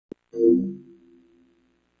Oh,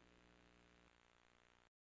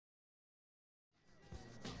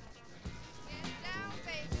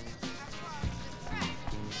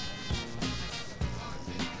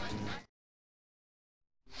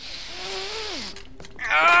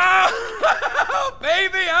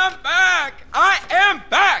 baby, I'm back! I am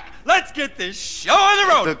back! Let's get this show on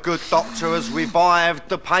the road! The good doctor has revived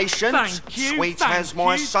the patient. Thank you, Sweet as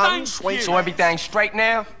my son, sweet. So everything's straight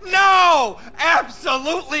now? No!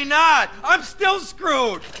 Absolutely not! I'm still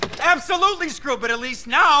screwed! Absolutely screwed, but at least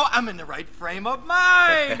now I'm in the right frame of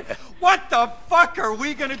mind! What the fuck are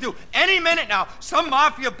we gonna do? Any minute now, some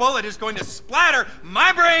mafia bullet is going to splatter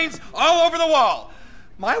my brains all over the wall.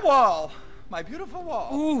 My wall. My beautiful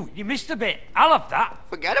wall. Ooh, you missed a bit. I love that.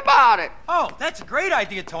 Forget about it. Oh, that's a great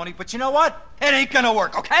idea, Tony, but you know what? It ain't gonna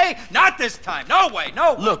work, okay? Not this time. No way,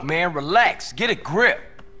 no way. Look, man, relax. Get a grip.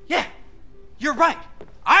 Yeah, you're right.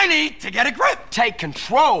 I need to get a grip. Take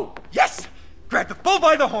control. Yes! Grab the bull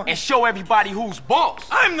by the horn. And show everybody who's boss.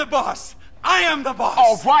 I'm the boss. I am the boss.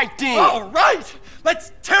 All right, then. All right.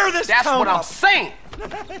 Let's tear this That's town what up. I'm saying.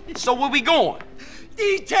 So where we going?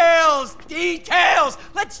 Details! Details!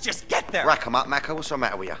 Let's just get there. Rack 'em up, Macca. What's the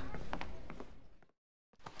matter with you?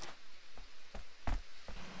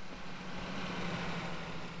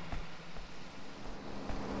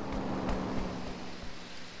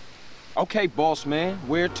 Okay, boss man,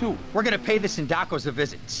 where to? We're gonna pay the Sindaccos a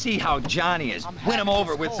visit, see how Johnny is, win him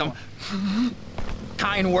over with some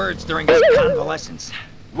kind words during his convalescence.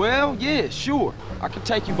 Well, yeah, sure. I can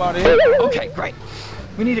take you by there. Okay, great.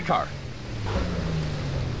 We need a car.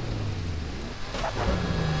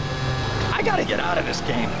 I gotta get out of this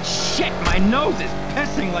game. Shit, my nose is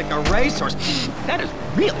pissing like a racehorse. That is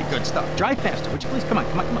really good stuff. Drive faster, would you please? Come on,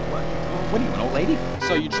 come on, come on. What are you, an old lady?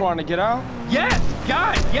 So you trying to get out? Yes,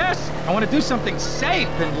 God, yes. I want to do something safe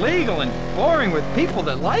and legal and boring with people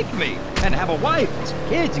that like me. And have a wife and some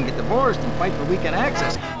kids and get divorced and fight for weekend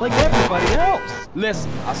access like everybody else.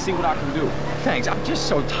 Listen, I'll see what I can do. Thanks, I'm just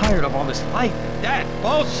so tired of all this life and death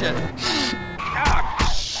bullshit. Ah,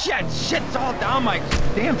 shit's all down my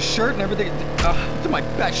damn shirt and everything. It's my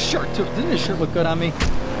best shirt, too. Didn't this shirt look good on me?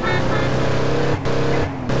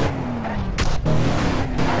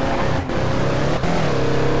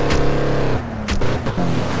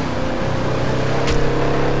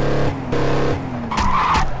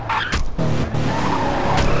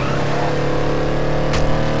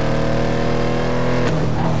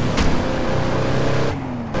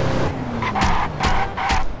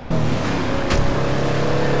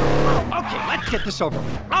 Get this over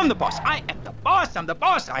with. I'm the boss. I am the boss. I'm the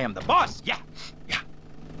boss. I am the boss. Yeah. Yeah.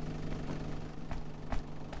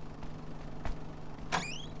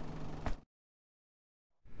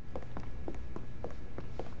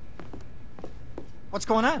 What's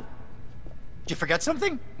going on? Did you forget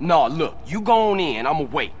something? No, look, you go on in. I'ma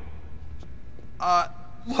wait.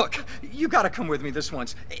 Look, you gotta come with me this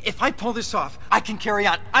once. If I pull this off, I can carry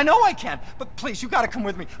on. I know I can, but please, you gotta come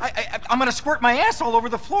with me. I'm gonna squirt my ass all over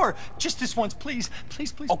the floor. Just this once, please.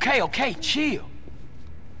 Please, please. Okay, okay, chill.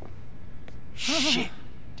 Shit,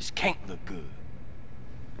 this can't look good.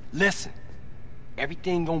 Listen,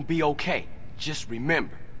 everything gonna be okay. Just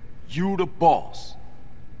remember, you the boss.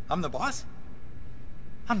 I'm the boss?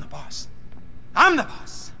 I'm the boss. I'm the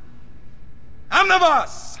boss. I'm the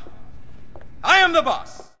boss. I am the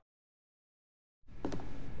boss.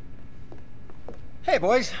 Hey,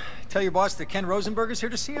 boys. Tell your boss that Ken Rosenberg is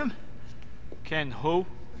here to see him. Ken who?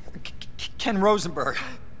 Ken Rosenberg.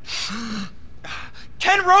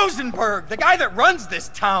 Ken Rosenberg, the guy that runs this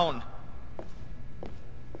town.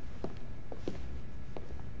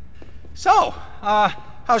 So,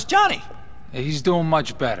 how's Johnny? He's doing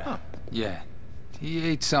much better. Huh. Yeah. He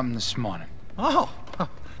ate something this morning. Oh.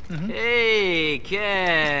 Hey,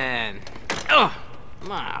 Ken. Oh,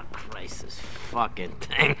 my Christ, this fucking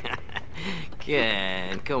thing.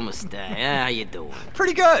 Ken, como stai? How you doing?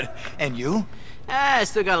 Pretty good. And you? I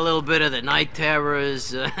still got a little bit of the night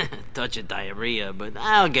terrors, touch of diarrhea, but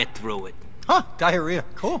I'll get through it. Huh, diarrhea.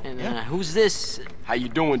 Cool. And yeah. who's this? How you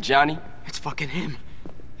doing, Johnny? It's fucking him.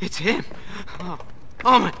 It's him. Oh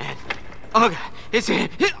my head. Oh, God. It's him.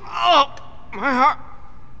 Oh, my heart.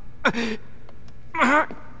 My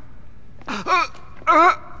heart.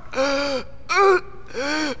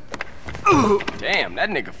 Damn, that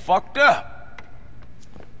nigga fucked up.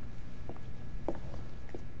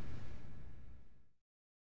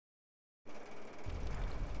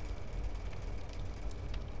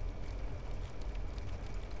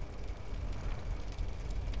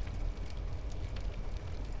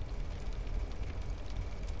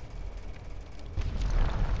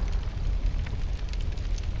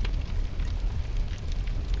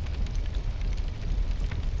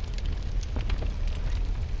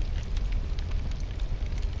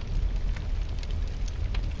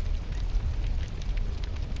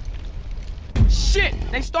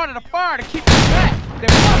 They started a fire to keep us back. There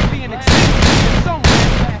must be an extinguisher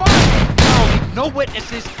somewhere. Fire! I'll leave no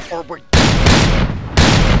witnesses or we're...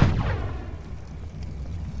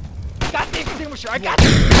 Got the extinguisher! I got the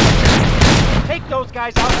extinguisher! Take those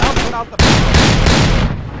guys out and I'll put out the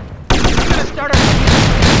fire. I'm gonna start a...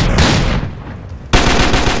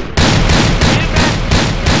 Stand back!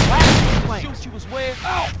 Blast these flames! Shoot, she was where?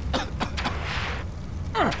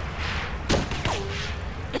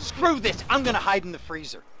 Screw this! I'm gonna hide in the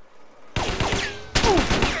freezer.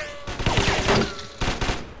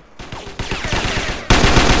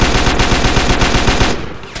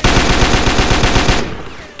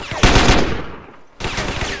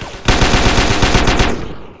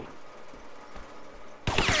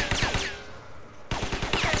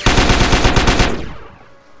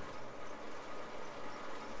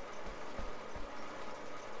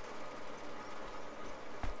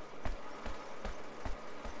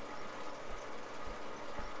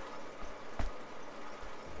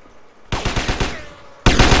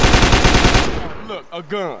 Look, a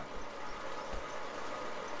gun.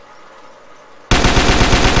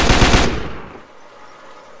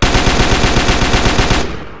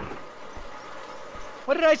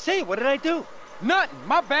 What did I say? What did I do? Nothing.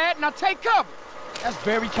 My bad. Now take cover. That's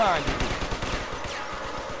very kind of you.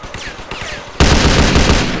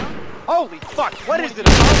 Holy fuck! What is it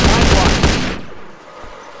about my watch?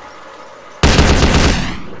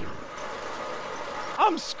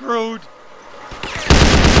 I'm screwed.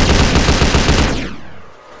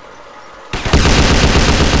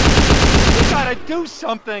 We gotta do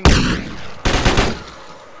something.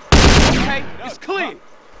 Okay, it's clear.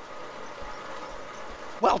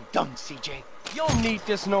 Well done, CJ. You don't need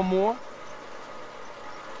this no more.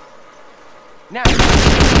 Now,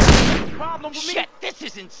 problem with me? Shit, this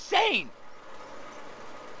is insane.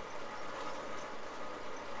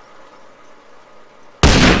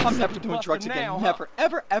 I'm never doing drugs again. Now, huh? Never,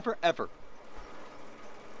 ever, ever, ever.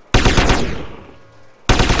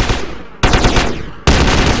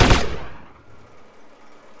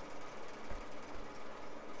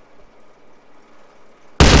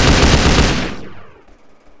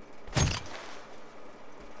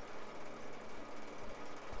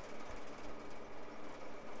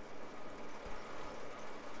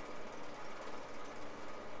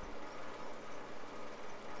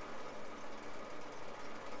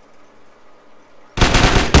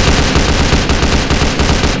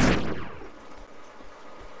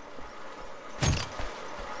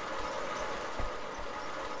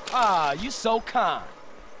 Ah, you so kind.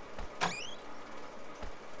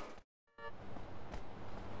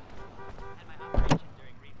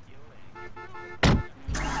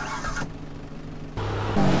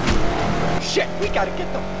 Shit, we gotta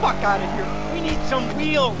get the fuck out of here. We need some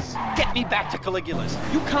wheels. Get me back to Caligula's.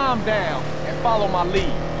 You calm down and follow my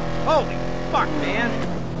lead. Holy fuck, man.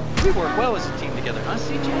 We work well as a team together, huh,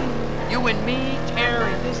 CJ? You and me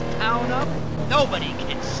tearing this town up? Nobody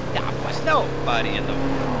can stop us. Nobody in the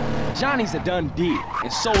world. Johnny's a done deal,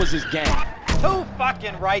 and so is his gang. Too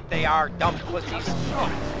fucking right they are, dumb pussies. Oh,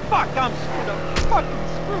 fuck, I'm screwed up. Fucking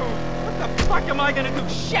screwed. What the fuck am I gonna do?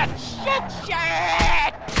 Shit, shit,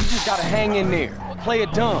 shit! You just gotta hang in there. Play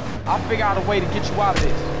it dumb. I'll figure out a way to get you out of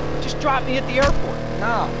this. Just drop me at the airport.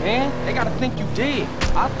 Nah, man. They gotta think you dead.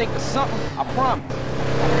 I'll think of something, I promise.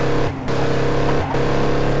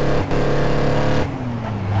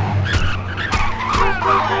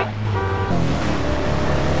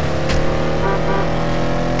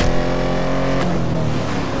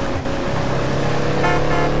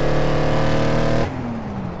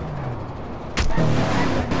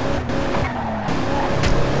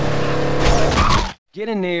 Get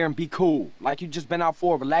in there and be cool, like you just been out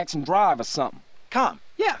for a relaxing drive or something. Calm.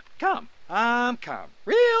 Yeah, calm. I'm calm.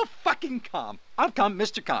 Real fucking calm. I'm calm,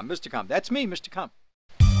 Mr. Calm, Mr. Calm. That's me, Mr. Calm.